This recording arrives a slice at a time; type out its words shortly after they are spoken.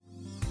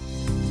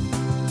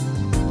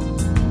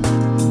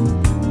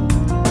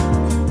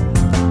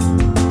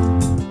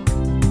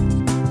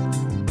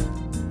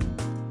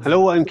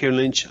Hello, I'm Kieran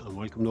Lynch and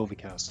welcome to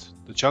Novicast,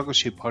 the Chocolate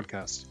Sheep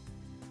podcast.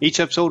 Each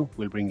episode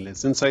will bring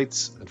latest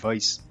insights,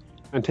 advice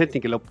and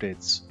technical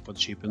updates for the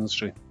sheep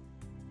industry.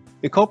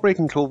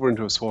 Incorporating clover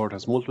into a sward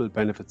has multiple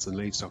benefits in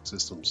livestock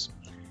systems.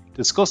 To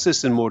discuss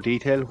this in more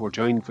detail, we're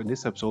joined for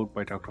this episode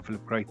by Dr.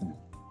 Philip Crichton.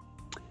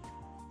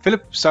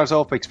 Philip starts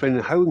off by explaining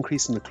how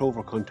increasing the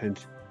clover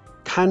content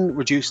can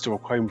reduce the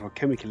requirement for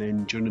chemical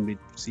N during the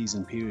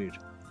mid-season period.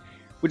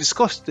 We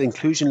discussed the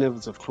inclusion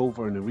levels of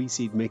clover in a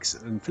reseed mix,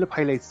 and Philip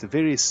highlights the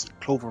various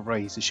clover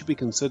varieties that should be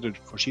considered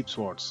for sheep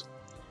swards.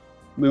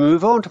 We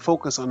move on to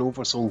focus on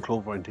oversown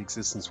clover into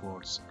existing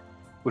swards,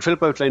 with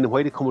Philip outlining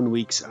why the coming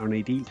weeks are an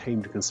ideal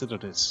time to consider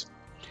this.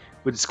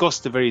 We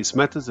discussed the various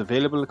methods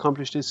available to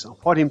accomplish this and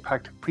what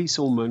impact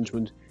pre-sown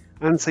management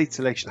and site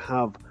selection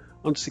have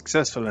on the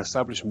successful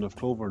establishment of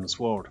clover in the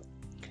sward.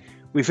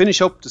 We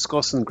finish up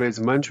discussing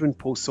grazing management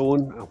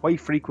post-sowing and why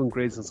frequent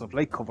grazing of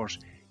light covers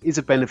is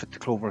a benefit to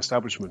clover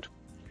establishment.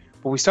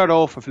 But we start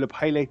off with Philip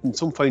highlighting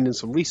some findings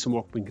from recent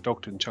work being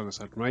conducted in Teagasc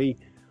Athenry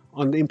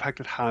on the impact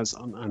it has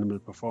on animal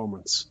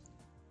performance.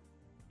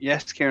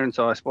 Yes, Kieran,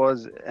 so I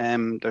suppose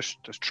there's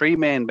three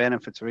main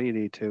benefits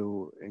really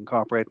to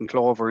incorporating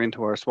clover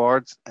into our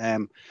swards.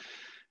 The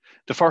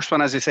first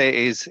one, as you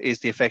say, is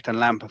the effect on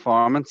lamb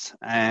performance,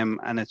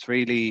 and it's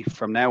really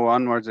from now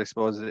onwards, I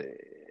suppose,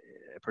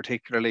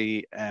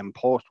 particularly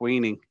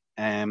post-weaning,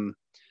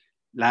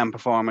 lamb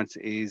performance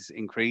is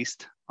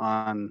increased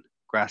on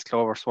grass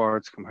clover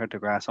swards compared to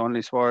grass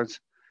only swards.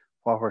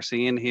 What we're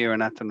seeing here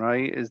in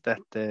Athenry is that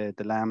the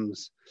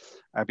lambs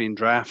are being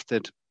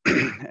drafted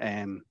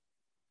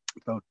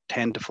about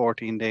 10 to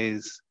 14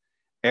 days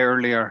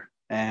earlier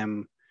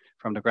from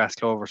the grass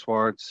clover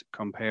swards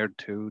compared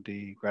to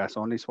the grass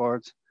only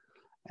swards.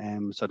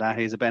 So that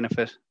is a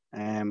benefit.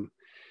 In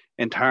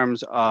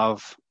terms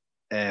of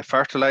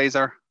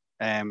fertilizer,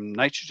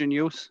 nitrogen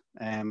use,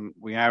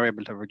 we are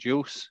able to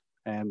reduce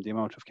the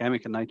amount of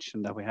chemical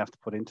nitrogen that we have to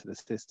put into the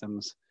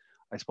systems,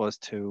 I suppose,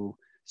 to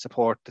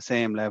support the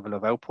same level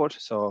of output.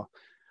 So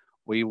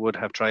we would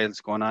have trials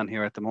going on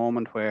here at the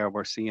moment where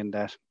we're seeing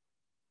that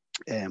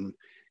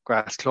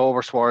grass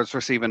clover swards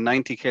receiving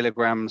 90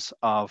 kilograms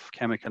of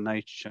chemical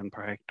nitrogen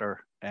per hectare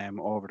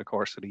over the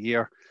course of the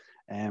year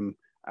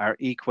are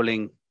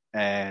equaling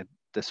the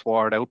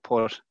sward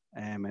output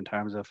in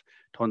terms of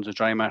tons of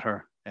dry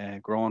matter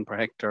grown per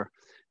hectare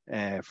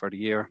for the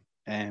year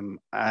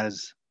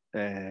as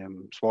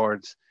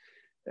swards,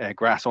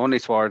 grass only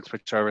swards,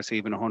 which are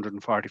receiving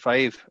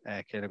 145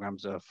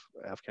 kilograms of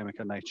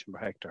chemical nitrogen per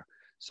hectare.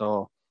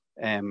 So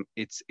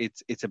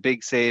it's a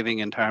big saving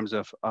in terms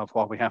of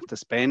what we have to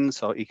spend.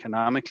 So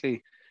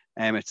economically,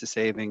 it's a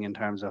saving in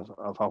terms of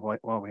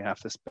what we have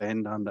to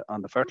spend on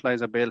the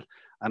fertilizer bill,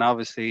 and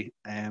obviously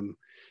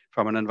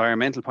from an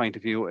environmental point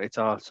of view, it's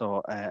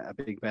also a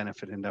big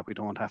benefit in that we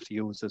don't have to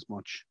use as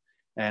much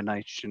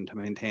nitrogen to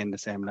maintain the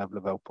same level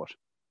of output.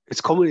 It's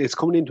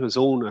coming into its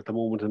own at the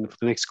moment, and for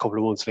the next couple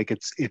of months, like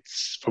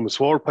it's from a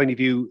sward point of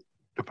view,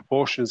 the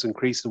proportion is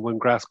increasing when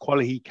grass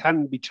quality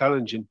can be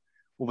challenging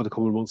over the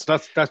coming months.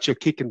 That's your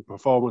kick in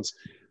performance,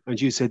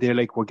 and you said there,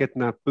 like, we're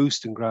getting that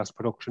boost in grass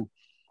production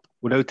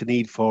without the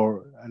need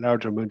for a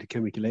larger amount of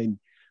chemical in.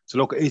 So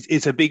look,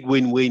 it's a big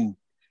win-win.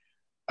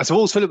 I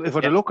suppose, Philip, if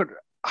we're to look at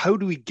how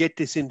do we get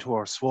this into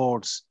our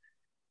swards,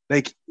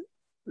 like,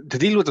 to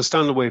deal with the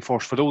standard way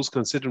first, for those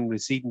considering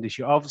reseeding this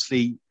year,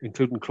 obviously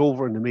including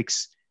clover in the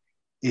mix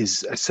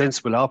is a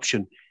sensible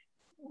option.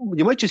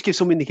 You might just give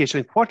some indication,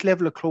 like, what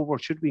level of clover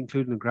should we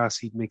include in the grass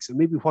seed mix, and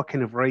maybe what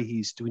kind of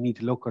varieties do we need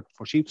to look at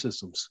for sheep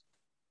systems?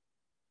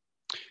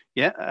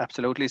 Yeah,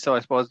 absolutely. So I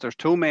suppose there's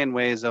two main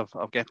ways of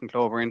getting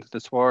clover into the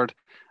sward,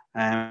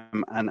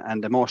 and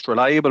the most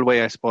reliable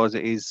way, I suppose,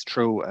 is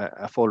through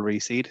a full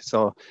reseed.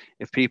 So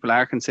if people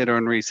are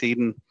considering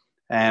reseeding,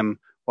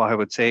 what I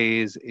would say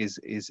is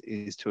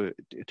to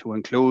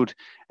include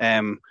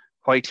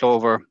white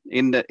clover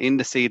in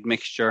the seed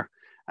mixture.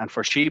 And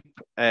for sheep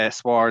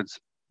swards,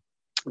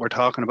 we're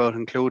talking about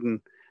including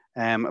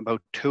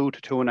about 2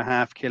 to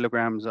 2.5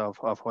 kilograms of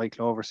white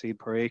clover seed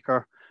per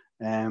acre,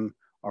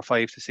 or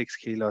 5 to 6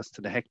 kilos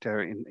to the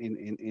hectare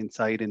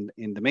inside in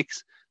the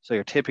mix. So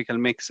your typical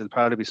mix will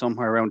probably be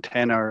somewhere around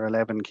 10 or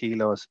 11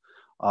 kilos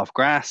of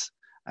grass,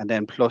 and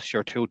then plus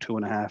your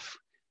 2.5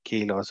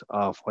 kilos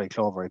of white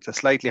clover. It's a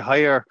slightly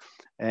higher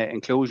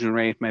inclusion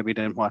rate maybe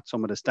than what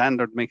some of the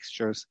standard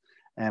mixtures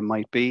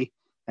might be.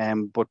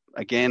 But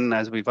again,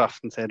 as we've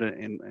often said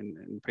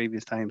in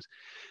previous times,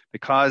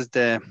 because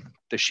the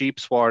sheep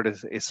sward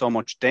is so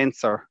much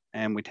denser,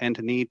 and we tend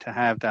to need to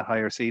have that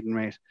higher seeding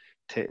rate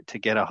to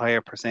get a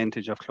higher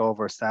percentage of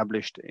clover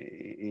established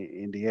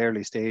in the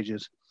early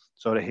stages,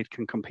 so that it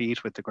can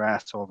compete with the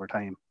grass over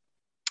time.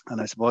 And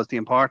I suppose the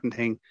important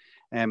thing,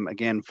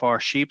 again,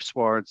 for sheep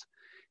swards,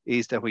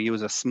 is that we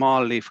use a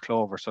small leaf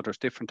clover. So there's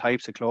different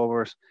types of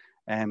clovers,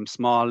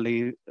 small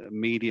leaf,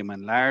 medium,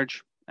 and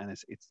large. And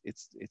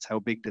it's how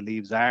big the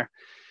leaves are.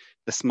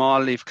 The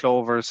small leaf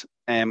clovers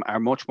are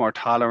much more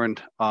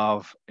tolerant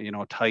of,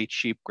 tight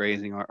sheep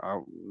grazing,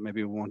 or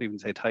maybe we won't even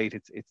say tight.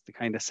 It's the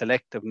kind of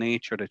selective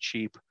nature that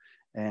sheep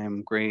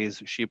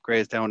sheep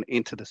graze down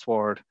into the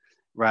sward,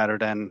 rather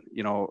than,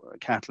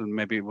 cattle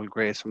maybe will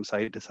graze from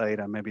side to side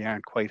and maybe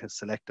aren't quite as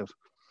selective.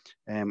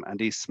 And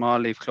these small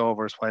leaf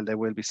clovers, while they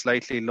will be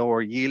slightly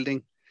lower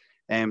yielding,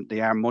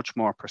 they are much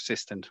more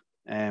persistent.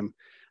 And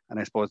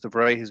I suppose the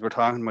varieties we're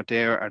talking about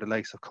there are the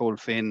likes of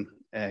Colfin,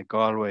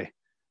 Galway,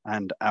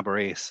 and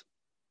Aberrace.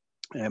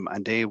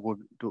 And they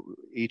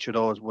each of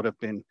those would have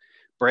been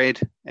bred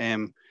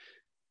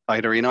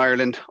either in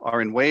Ireland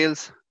or in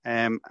Wales,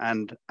 and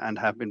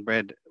have been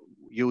bred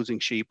using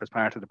sheep as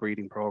part of the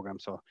breeding program.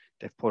 So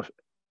they've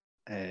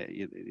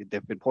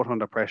been put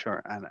under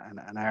pressure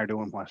and are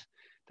doing what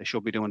they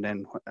should be doing.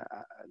 Then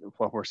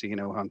what we're seeing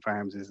out on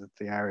farms is that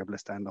they are able to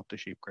stand up to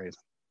sheep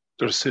grazing.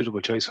 They're a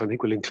suitable choice. I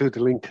think we'll include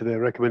the link to the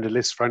recommended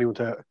list for anyone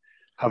to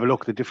have a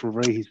look at the different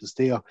varieties to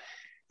stay on.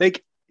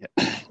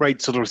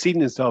 Right, so they're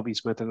seeding in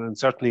Dobby's method, and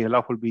certainly a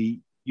lot will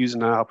be using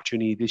that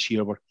opportunity this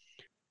year. But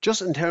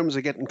just in terms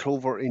of getting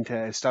clover into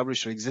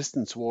established or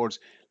existing swards,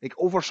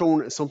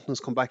 oversown is something that's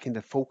come back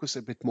into focus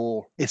a bit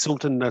more. It's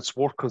something that's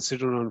worth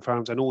considering on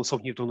farms. I know it's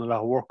something you've done a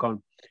lot of work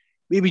on.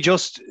 Maybe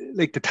just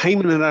the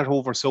timing of that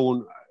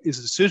oversown, is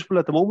it suitable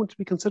at the moment to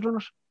be considering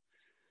it?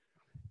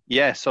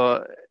 Yeah,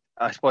 so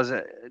I suppose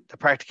the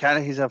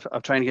practicalities of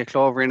trying to get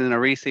clover in a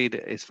reseed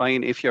is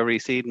fine if you're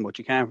reseeding, but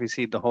you can't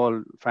reseed the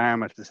whole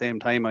farm at the same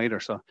time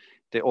either. So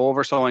the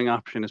oversowing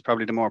option is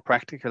probably the more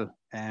practical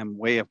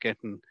way of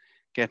getting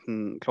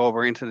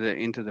clover into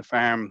the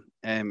farm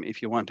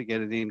if you want to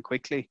get it in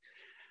quickly.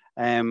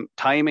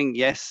 Timing,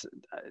 yes,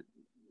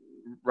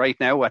 right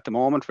now at the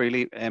moment,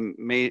 really,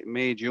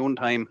 May June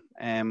time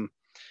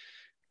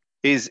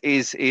is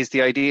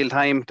the ideal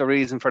time. The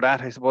reason for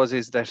that, I suppose,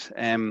 is that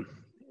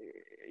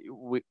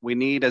we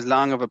need as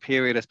long of a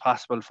period as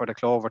possible for the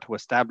clover to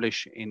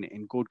establish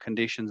in good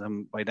conditions,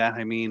 and by that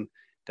I mean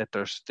that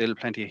there's still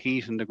plenty of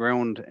heat in the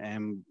ground,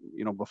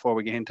 before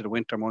we get into the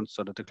winter months,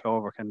 so that the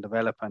clover can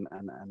develop and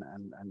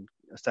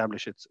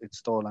establish its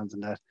stolons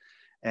and that.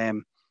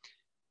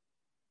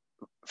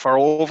 For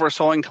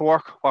oversowing to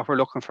work, what we're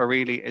looking for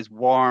really is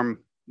warm,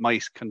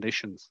 moist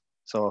conditions.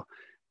 So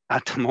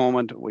at the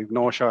moment, we've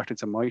no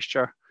shortage of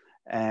moisture.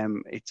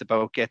 It's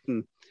about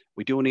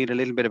we do need a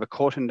little bit of a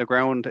cut in the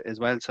ground as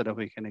well, so that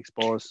we can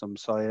expose some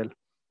soil.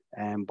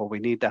 But we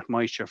need that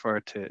moisture for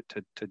it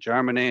to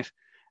germinate.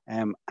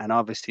 And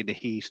obviously the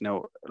heat.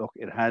 Now, look,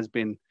 it has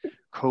been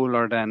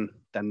cooler than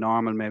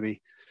normal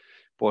maybe,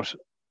 but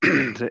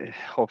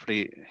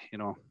hopefully,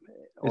 over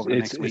the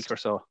next week or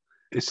so,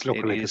 it's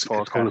looking like it's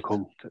going to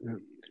come.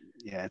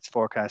 Yeah, it's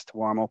forecast to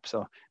warm up,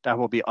 so that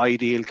will be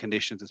ideal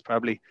conditions. It's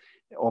probably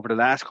over the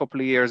last couple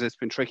of years, it's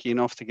been tricky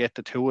enough to get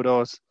the two of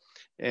those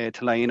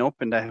to line up,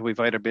 and that we've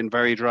either been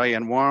very dry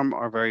and warm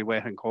or very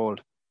wet and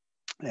cold.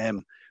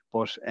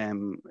 But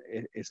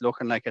it's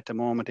looking like at the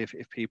moment,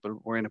 if people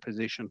were in a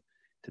position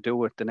to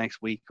do it the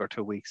next week or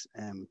 2 weeks,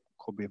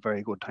 could be a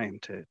very good time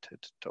to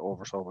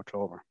oversow with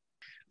clover.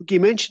 Okay, you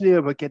mentioned there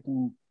about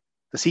getting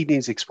the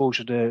seedlings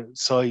exposure to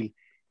soil.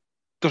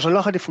 There's a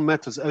lot of different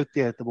methods out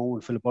there at the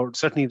moment, Philip.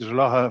 Certainly there's a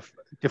lot of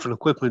different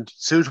equipment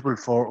suitable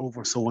for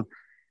oversowing.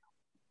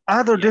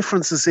 Are there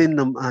differences in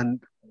them,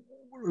 and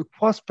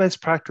what's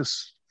best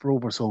practice for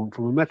oversowing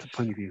from a method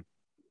point of view?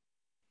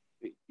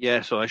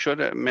 Yeah, so I should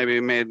have maybe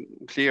made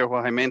clear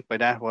what I meant by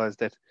that was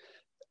that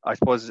I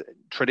suppose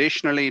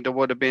traditionally there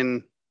would have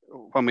been,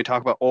 when we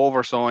talk about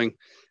oversowing,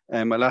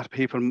 a lot of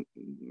people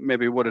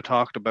maybe would have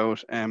talked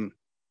about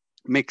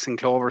mixing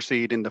clover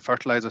seed in the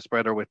fertilizer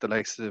spreader with the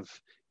likes of,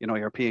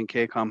 your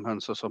P&K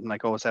compounds, so something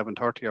like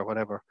 0730 or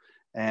whatever,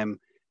 and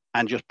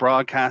just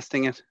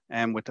broadcasting it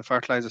with the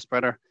fertilizer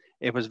spreader.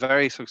 It was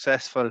very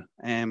successful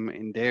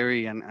in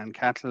dairy and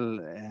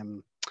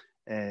cattle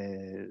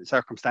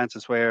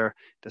circumstances where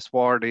the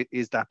sward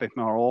is that bit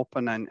more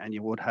open and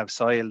you would have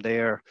soil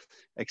there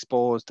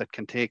exposed that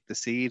can take the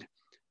seed.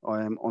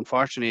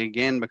 Unfortunately,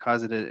 again,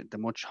 because of the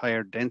much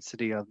higher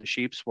density of the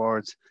sheep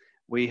swards,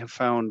 we have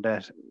found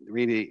that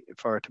really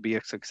for it to be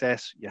a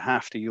success, you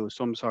have to use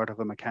some sort of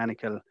a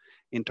mechanical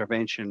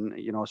intervention,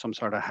 some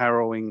sort of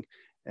harrowing,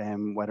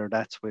 whether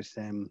that's with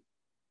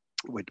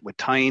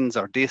tines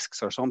or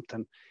discs or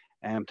something,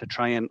 to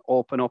try and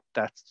open up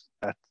that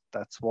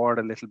sward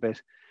a little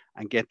bit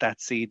and get that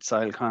seed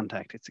soil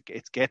contact.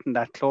 It's getting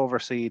that clover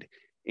seed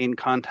in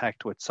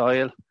contact with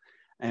soil,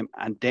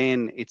 and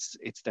then it's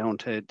down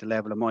to the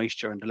level of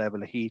moisture and the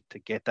level of heat to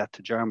get that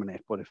to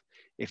germinate. But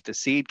if the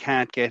seed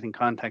can't get in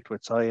contact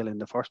with soil in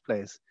the first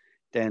place,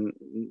 then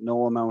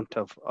no amount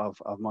of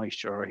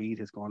moisture or heat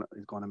is going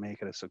to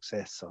make it a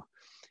success. So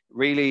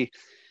really,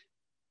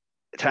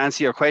 to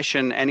answer your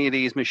question, any of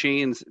these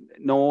machines,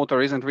 no,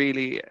 there isn't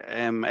really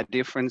a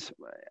difference.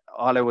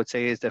 All I would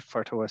say is that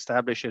to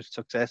establish it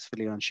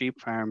successfully on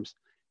sheep farms,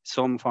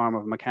 some form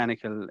of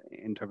mechanical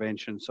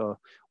intervention. So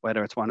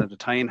whether it's one of the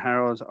tine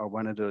harrows or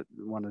one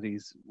of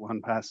these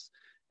one pass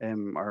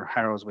or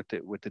harrows with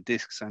the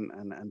discs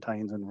and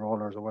tines and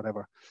rollers or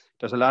whatever.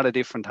 There's a lot of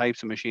different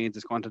types of machines.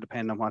 It's going to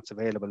depend on what's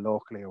available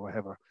locally or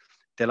whatever.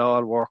 They'll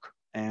all work.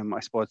 I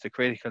suppose the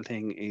critical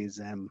thing is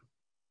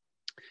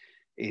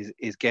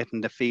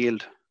getting the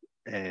field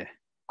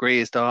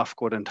grazed off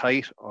good and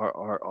tight,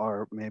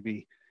 or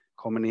maybe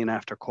coming in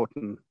after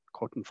cutting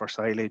for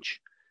silage.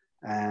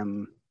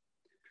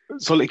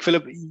 So, like,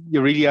 Philip,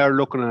 you really are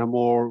looking at a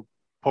more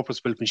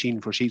purpose-built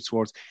machine for sheep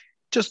swords.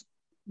 Just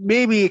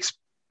maybe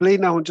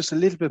explain now just a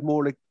little bit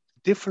more, like,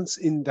 difference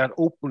in that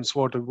open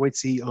sward that we might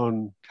see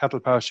on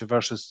cattle pasture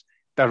versus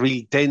that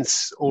really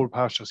dense old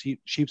pasture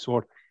sheep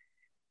sward.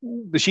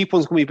 The sheep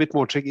one's going to be a bit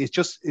more tricky.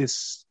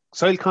 Is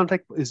soil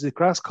contact, is it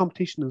grass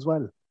competition as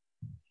well?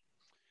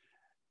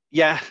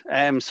 Yeah.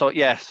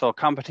 So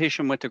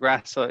competition with the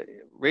grass. So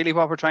really,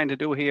 what we're trying to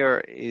do here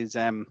is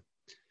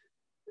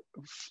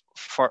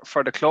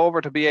for the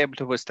clover to be able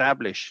to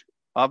establish.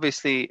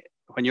 Obviously,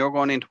 when you're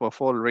going into a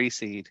full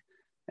reseed,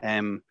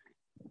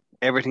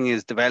 everything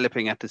is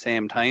developing at the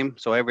same time.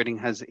 So everything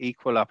has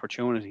equal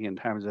opportunity in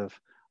terms of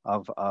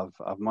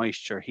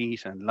moisture,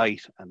 heat, and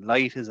light. And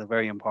light is a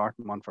very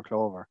important one for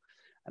clover.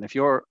 And if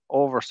you're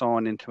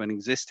oversown into an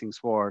existing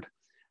sward,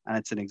 and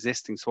it's an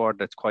existing sward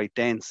that's quite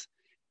dense,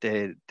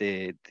 the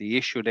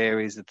issue there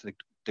is that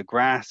the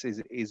grass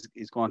is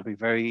going to be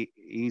very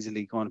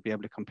easily going to be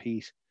able to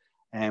compete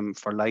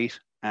for light.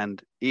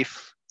 And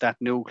if that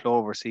new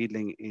clover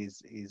seedling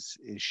is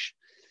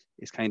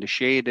kind of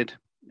shaded,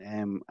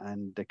 and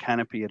the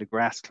canopy of the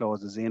grass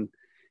closes in,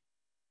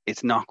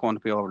 it's not going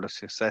to be overly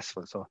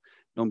successful. So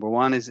number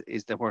one is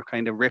that we're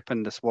kind of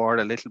ripping the sward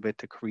a little bit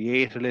to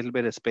create a little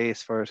bit of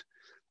space for it,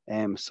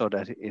 so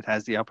that it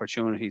has the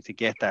opportunity to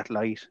get that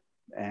light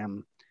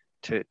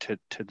to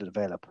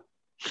develop.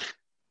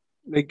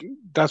 Like,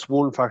 that's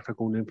one factor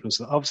going to influence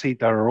it. Obviously,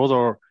 there are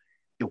other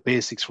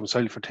basics from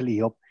soil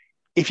fertility up.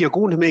 If you're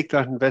going to make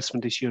that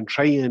investment this year and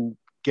try and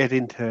get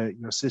into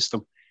your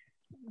system,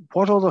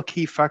 what other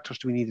key factors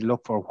do we need to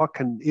look for? What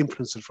can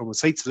influence it from a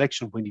site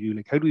selection point of view?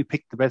 Like, how do we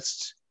pick the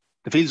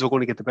fields we're going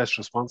to get the best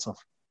response of?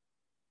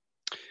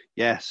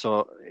 Yeah,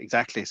 so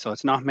exactly. So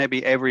it's not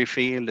maybe every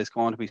field is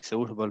going to be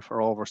suitable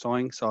for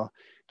oversowing. So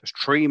there's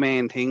three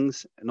main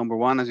things. Number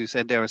one, as you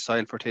said, there is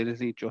soil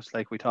fertility, just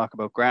like we talk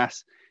about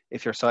grass.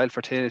 If your soil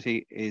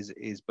fertility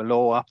is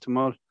below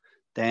optimal,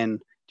 then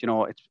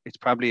it's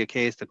probably a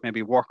case that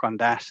maybe work on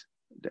that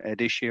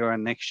this year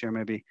and next year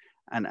maybe.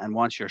 And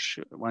once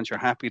you're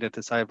happy that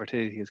the soil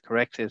fertility is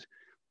corrected,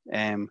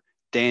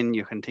 then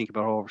you can think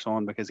about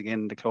oversowing, because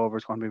again, the clover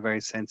is going to be very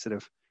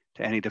sensitive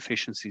to any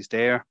deficiencies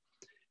there.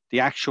 The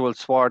actual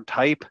sward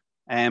type,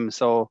 a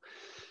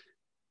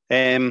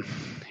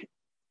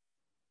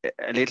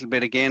little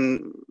bit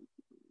again,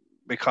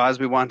 because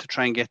we want to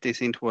try and get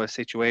this into a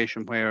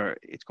situation where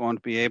it's going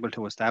to be able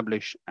to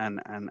establish and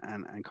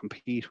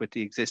compete with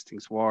the existing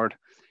sward.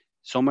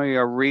 Some of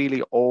your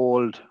really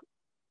old,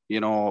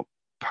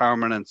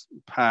 permanent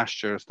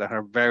pastures that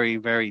are very,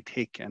 very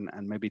thick and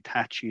maybe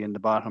thatchy in the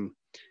bottom,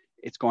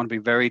 it's going to be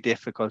very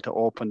difficult to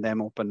open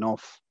them up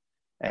enough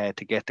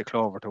to get the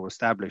clover to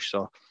establish.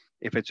 So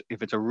if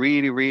it's a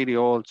really, really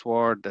old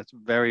sward that's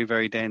very,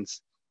 very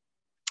dense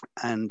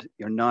and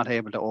you're not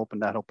able to open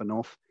that up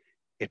enough,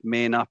 it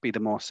may not be the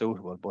most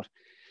suitable. But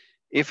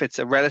if it's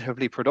a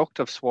relatively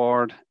productive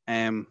sward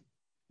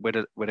with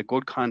a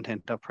good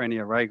content of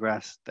perennial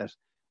ryegrass that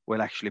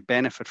will actually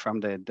benefit from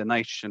the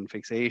nitrogen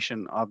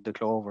fixation of the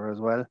clover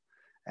as well,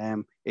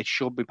 it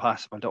should be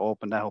possible to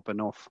open that up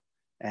enough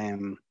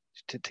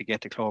to get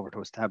the clover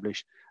to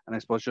establish. And I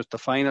suppose just the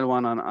final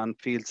one on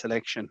field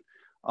selection,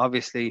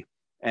 obviously,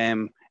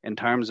 in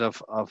terms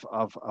of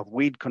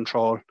weed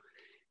control,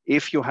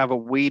 if you have a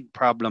weed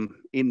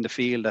problem in the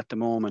field at the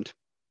moment,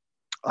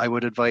 I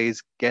would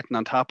advise getting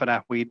on top of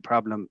that weed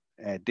problem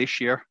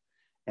this year,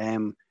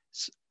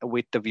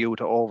 with the view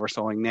to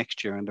oversowing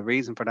next year. And the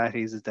reason for that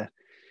is that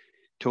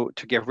to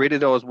get rid of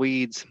those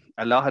weeds,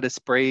 a lot of the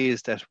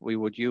sprays that we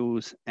would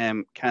use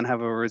can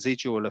have a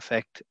residual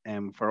effect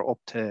for up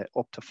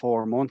to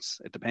 4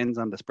 months. It depends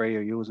on the spray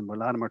you're using, but a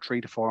lot of them are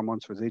 3 to 4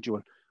 months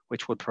residual,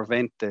 which would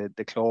prevent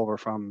the clover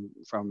from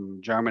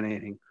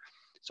germinating.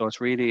 So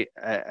it's really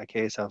a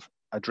case of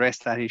address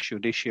that issue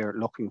this year,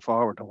 looking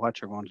forward to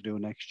what you're going to do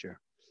next year.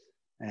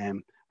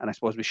 And I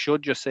suppose we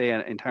should just say,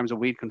 in terms of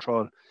weed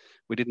control,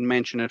 we didn't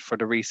mention it for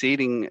the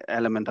reseeding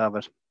element of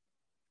it.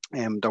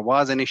 There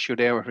was an issue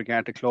there with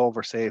regard to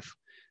clover safe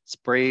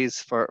sprays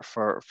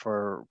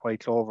for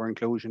white clover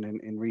inclusion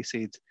in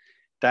reseeds.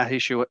 That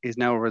issue is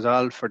now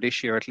resolved for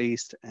this year at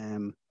least.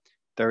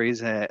 There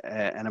is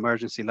an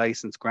emergency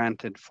license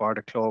granted for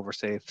the clover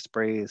safe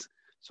sprays,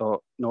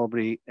 so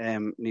nobody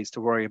needs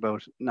to worry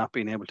about not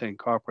being able to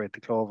incorporate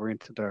the clover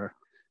into their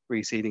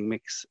reseeding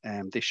mix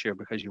this year,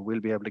 because you will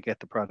be able to get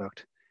the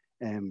product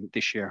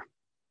this year.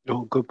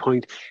 No, good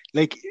point.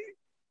 Like,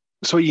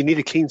 so you need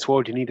a clean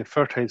sward, you need a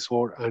fertile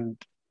sward,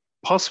 and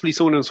possibly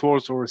some of those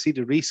swards were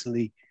seeded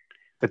recently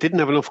that didn't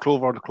have enough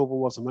clover, or the clover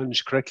wasn't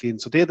managed correctly,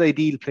 and so they're the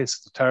ideal places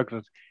to target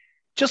it.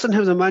 Just in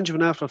terms of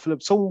management after,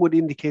 Philip, some would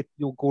indicate,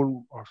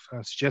 going, or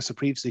suggested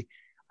previously,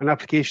 an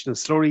application of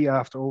slurry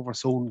after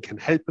oversown can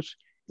help it.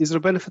 Is there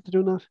a benefit to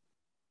doing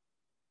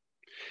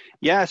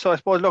Yeah, so I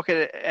suppose look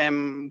at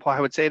what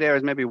I would say there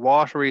is maybe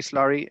watery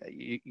slurry.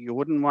 You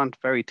wouldn't want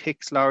very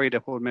thick slurry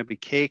that would maybe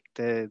cake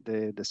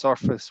the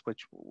surface,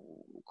 which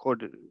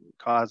could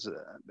cause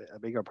a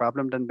bigger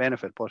problem than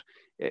benefit. But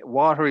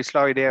watery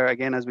slurry there,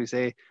 again, as we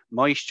say,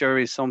 moisture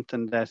is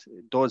something that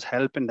does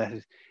help in that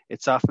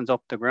it softens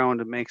up the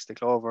ground and makes the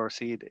clover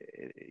seed,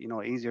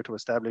 easier to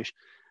establish.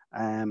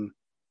 And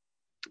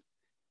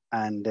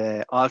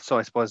also,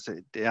 I suppose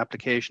the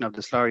application of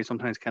the slurry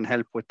sometimes can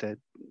help with the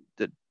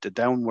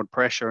downward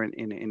pressure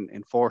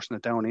in forcing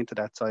it down into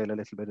that soil a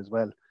little bit as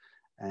well,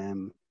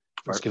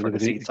 for the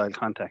seed soil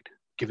contact.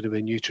 Giving them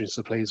a nutrient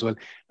supply as well.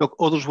 Look,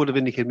 others would have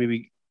indicated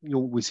maybe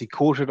we see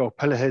coated or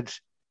pellethead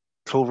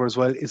clover as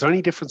well. Is there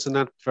any difference in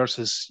that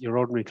versus your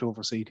ordinary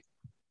clover seed?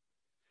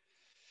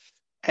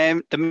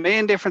 The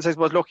main difference, I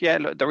suppose,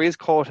 there is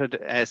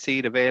coated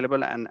seed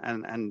available,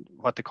 and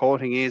what the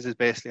coating is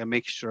basically a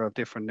mixture of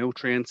different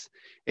nutrients.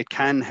 It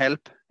can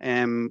help,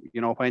 when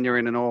you're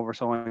in an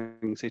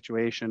oversowing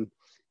situation,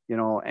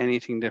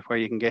 anything where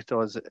you can get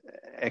those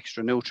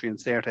extra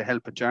nutrients there to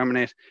help it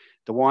germinate.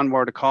 The one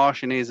word of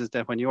caution is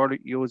that when you're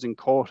using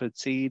coated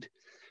seed,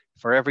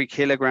 for every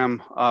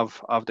kilogram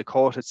of the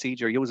coated seed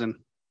you're using,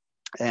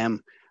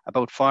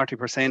 about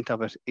 40%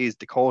 of it is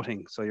the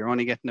coating. So you're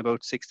only getting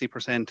about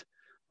 60%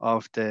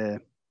 of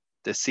the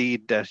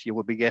seed that you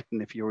would be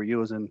getting if you were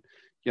using,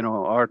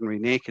 ordinary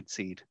naked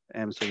seed.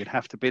 So you'd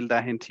have to build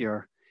that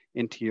into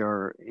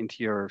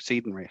your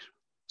seeding rate.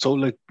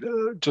 So,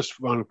 just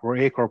on a per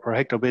acre or per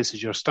hectare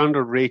basis, your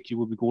standard rate you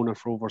would be going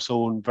for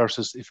oversown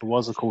versus if it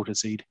was a coated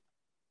seed.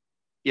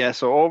 Yeah,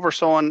 so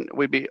oversown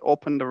we'd be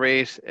upping the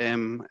rate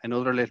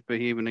another little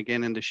bit. Even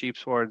again in the sheep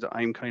swards,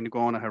 I'm kind of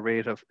going at a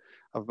rate of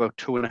about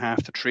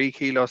 2.5 to 3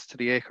 kilos to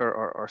the acre,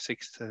 or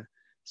 6 to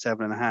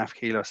 7.5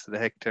 kilos to the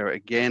hectare,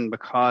 again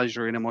because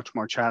you're in a much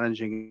more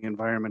challenging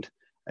environment,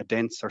 a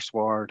denser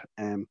sward,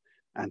 and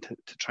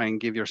to try and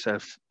give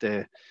yourself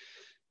the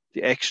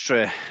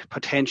extra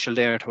potential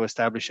there to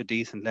establish a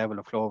decent level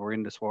of clover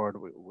in the sward,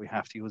 we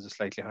have to use a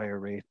slightly higher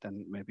rate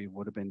than maybe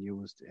would have been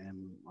used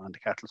on the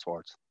cattle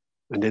swards.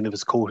 And then if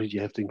it's coated, you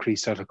have to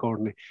increase that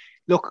accordingly.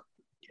 Look,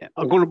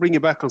 I'm going to bring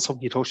you back on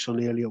something you touched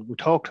on earlier. We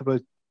talked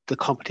about the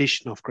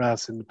competition of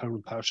grass in the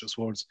permanent pasture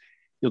swards,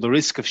 the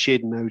risk of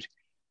shading out.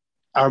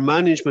 Our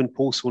management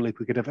post-one, we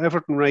could have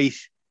everything right,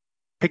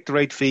 pick the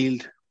right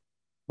field,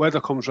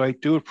 weather comes right,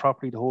 do it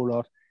properly, the whole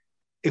lot.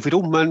 If we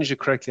don't manage it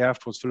correctly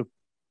afterwards, Philip,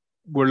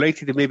 we're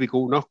likely to maybe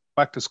go not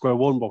back to square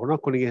one, but we're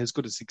not going to get as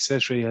good a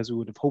success rate as we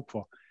would have hoped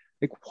for.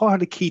 What are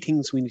the key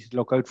things we need to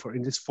look out for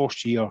in this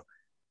first year?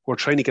 We're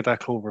trying to get that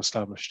clover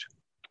established.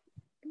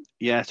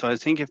 Yeah, so I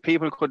think if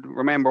people could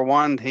remember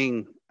one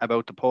thing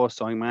about the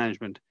post-sowing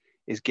management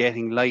is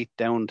getting light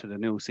down to the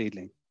new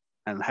seedling.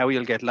 And how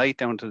you'll get light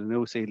down to the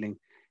new seedling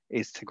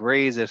is to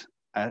graze it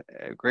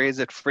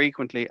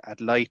frequently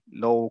at light,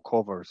 low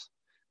covers.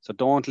 So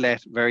don't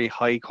let very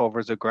high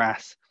covers of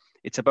grass.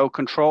 It's about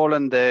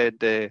controlling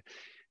the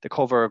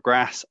cover of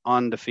grass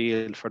on the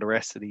field for the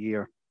rest of the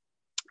year.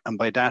 And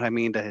by that, I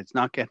mean that it's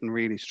not getting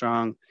really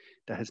strong,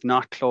 that it's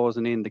not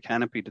closing in the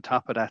canopy. The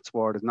top of that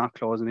sward is not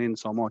closing in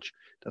so much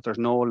that there's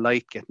no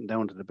light getting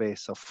down to the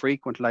base. So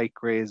frequent light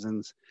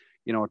grazings,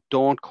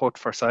 don't cut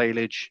for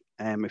silage.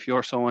 If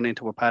you're sowing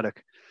into a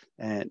paddock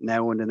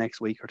now in the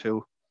next week or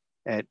two,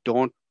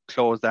 don't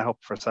close that up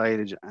for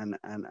silage and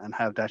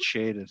have that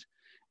shaded,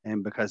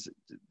 because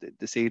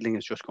the seedling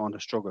is just going to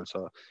struggle.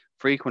 So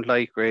frequent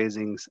light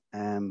grazings,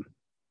 and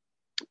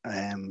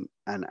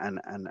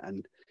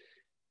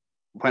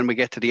when we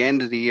get to the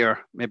end of the year,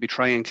 maybe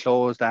try and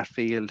close that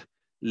field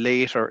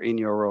later in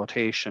your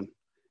rotation,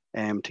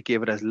 to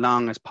give it as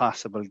long as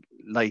possible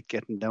light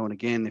getting down.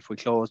 Again, if we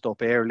closed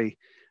up early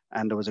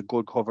and there was a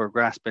good cover of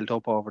grass built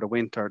up over the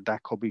winter,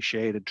 that could be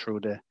shaded through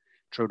the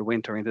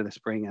winter into the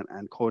spring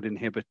and could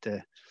inhibit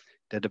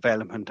the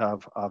development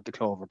of the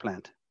clover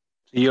plant.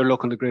 So you're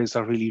looking to graze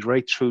that really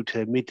right through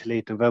to mid to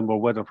late November,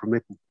 weather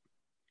permitting?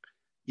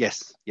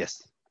 Yes.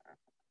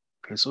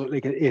 Okay, so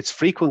it's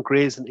frequent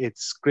grazing,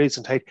 it's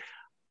grazing tight.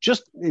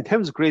 Just in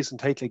terms of grazing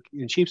tight, like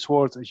in sheep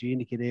swards, as you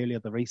indicated earlier,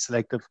 they're very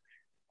selective.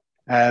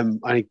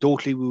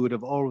 Anecdotally, we would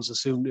have always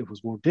assumed it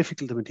was more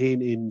difficult to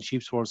maintain in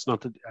sheep swards.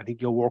 Not that I think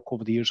your work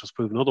over the years has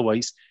proven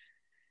otherwise.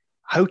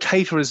 How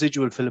tight a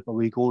residual, Philip, are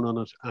we going on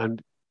it?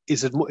 And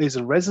is it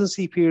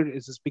residency period?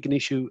 Is as big an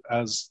issue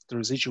as the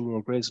residual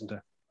we're grazing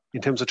to,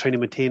 in terms of trying to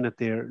maintain it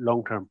there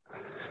long term?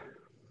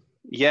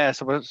 Yeah,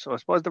 so I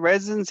suppose the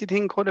residency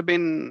thing could have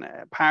been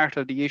part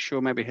of the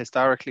issue maybe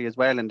historically as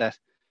well, in that,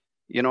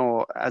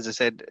 as I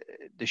said,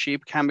 the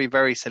sheep can be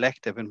very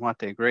selective in what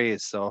they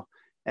graze. So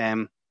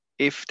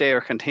if they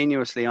are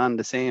continuously on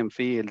the same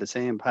field, the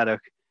same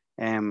paddock,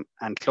 and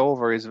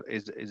clover is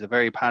a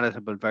very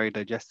palatable, very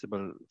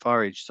digestible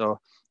forage, so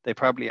they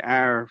probably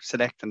are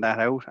selecting that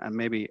out and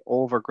maybe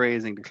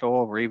overgrazing the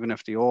clover, even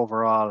if the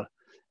overall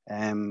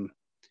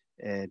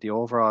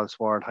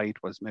sward height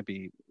was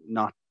maybe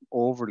not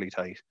overly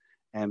tight.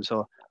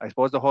 So I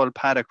suppose the whole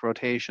paddock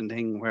rotation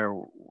thing, where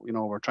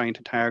we're trying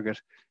to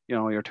target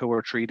your 2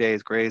 or 3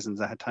 days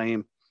grazings at a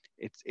time,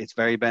 it's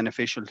very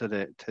beneficial to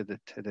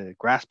the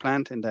grass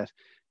plant in that,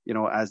 you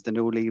know, as the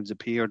new leaves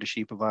appear, the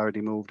sheep have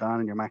already moved on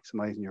and you're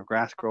maximizing your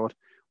grass growth.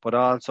 But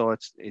also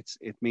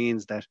it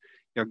means that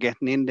you're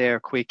getting in there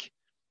quick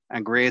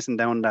and grazing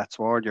down that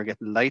sward. You're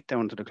getting light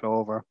down to the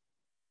clover.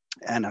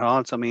 And it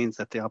also means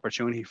that the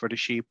opportunity for the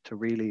sheep to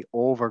really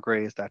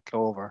overgraze that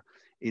clover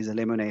is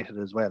eliminated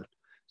as well.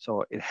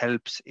 So it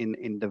helps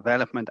in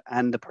development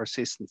and the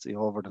persistency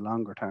over the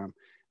longer term,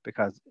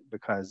 because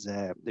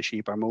the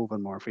sheep are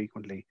moving more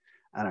frequently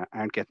and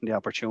aren't getting the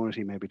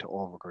opportunity maybe to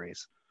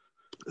overgraze.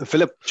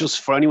 Philip, just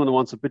for anyone who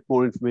wants a bit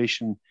more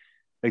information,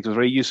 like there's a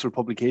very useful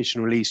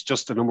publication released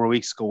just a number of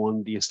weeks ago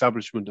on the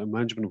establishment and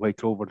management of white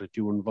clover that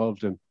you were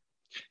involved in.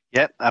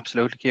 Yeah,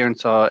 absolutely, Kieran.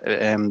 So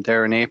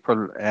there in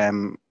April,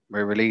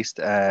 we released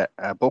a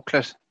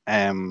booklet,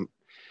 and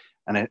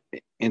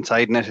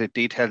inside it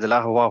details a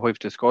lot of what we've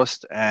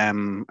discussed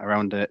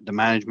around the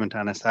management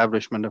and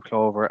establishment of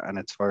clover, and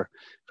it's for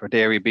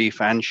dairy,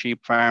 beef and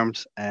sheep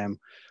farms.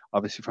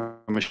 Obviously from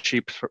a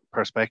sheep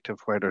perspective,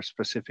 where there's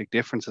specific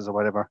differences or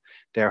whatever,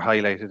 they're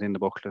highlighted in the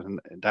booklet, and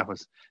that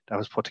was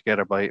put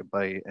together by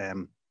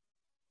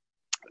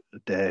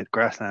the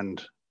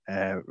Grassland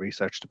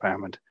Research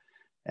Department,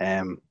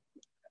 and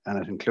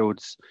it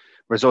includes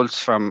results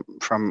from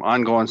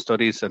ongoing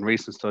studies and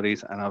recent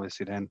studies, and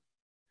obviously then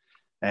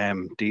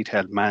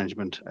detailed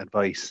management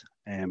advice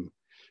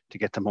to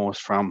get the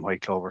most from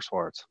white clover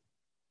swards.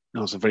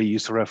 No, it's a very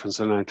useful reference,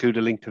 and I'll include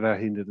a link to that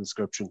in the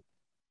description.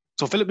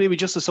 So Philip, maybe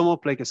just to sum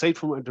up, like aside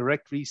from a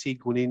direct reseed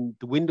going in,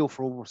 the window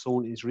for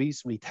oversown is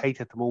reasonably tight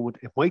at the moment.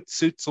 It might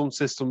suit some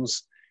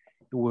systems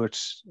where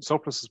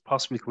surplus is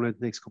possibly coming out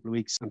the next couple of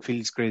weeks and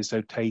fields grazed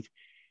out tight.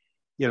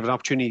 You have an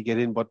opportunity to get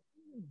in, but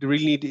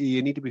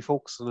you need to be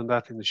focusing on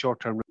that in the short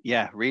term.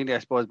 Yeah, really, I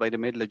suppose by the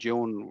middle of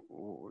June,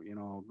 you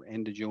know,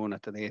 end of June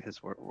at the latest,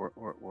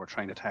 we're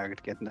trying to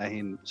target getting that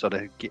in so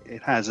that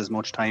it has as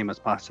much time as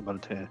possible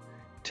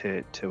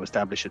to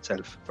establish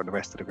itself for the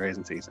rest of the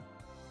grazing season.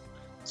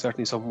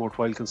 Certainly something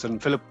worthwhile considering.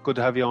 Philip, good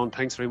to have you on.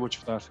 Thanks very much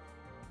for that.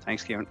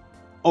 Thanks, Kieran.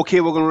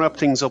 Okay, we're going to wrap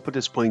things up at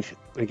this point.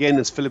 Again,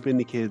 as Philip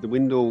indicated, the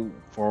window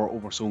for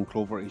oversown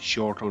clover is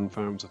short on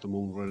farms at the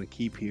moment. We're in a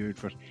key period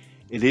for it.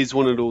 It is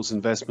one of those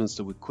investments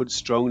that we could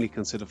strongly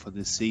consider for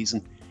this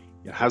season.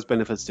 It has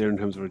benefits there in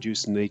terms of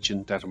reducing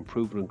nitrogen, that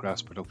improvement in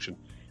grass production,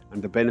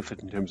 and the benefit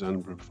in terms of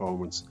animal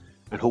performance.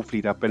 And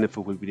hopefully that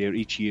benefit will be there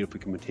each year if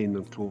we can maintain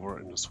that clover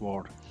in the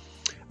sward.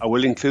 I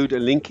will include a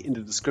link in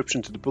the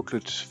description to the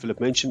booklet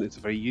Philip mentioned. It's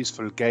a very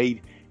useful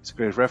guide. It's a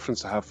great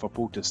reference to have for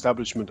both the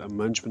establishment and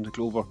management of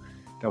clover.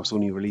 That was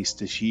only released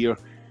this year.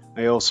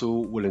 I also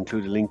will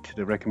include a link to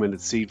the recommended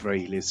seed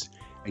variety list.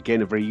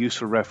 Again, a very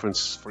useful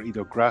reference for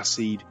either grass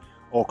seed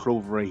or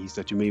clover varieties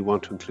that you may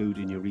want to include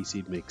in your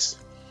reseed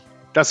mix.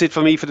 That's it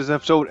for me for this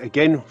episode.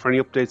 Again, for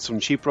any updates on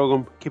the sheep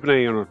program, keep an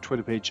eye on our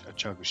Twitter page at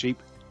Teagasc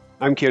Sheep.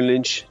 I'm Kieran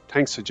Lynch.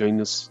 Thanks for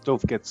joining us. Don't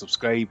forget to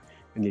subscribe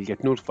and you'll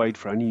get notified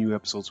for any new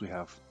episodes we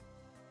have.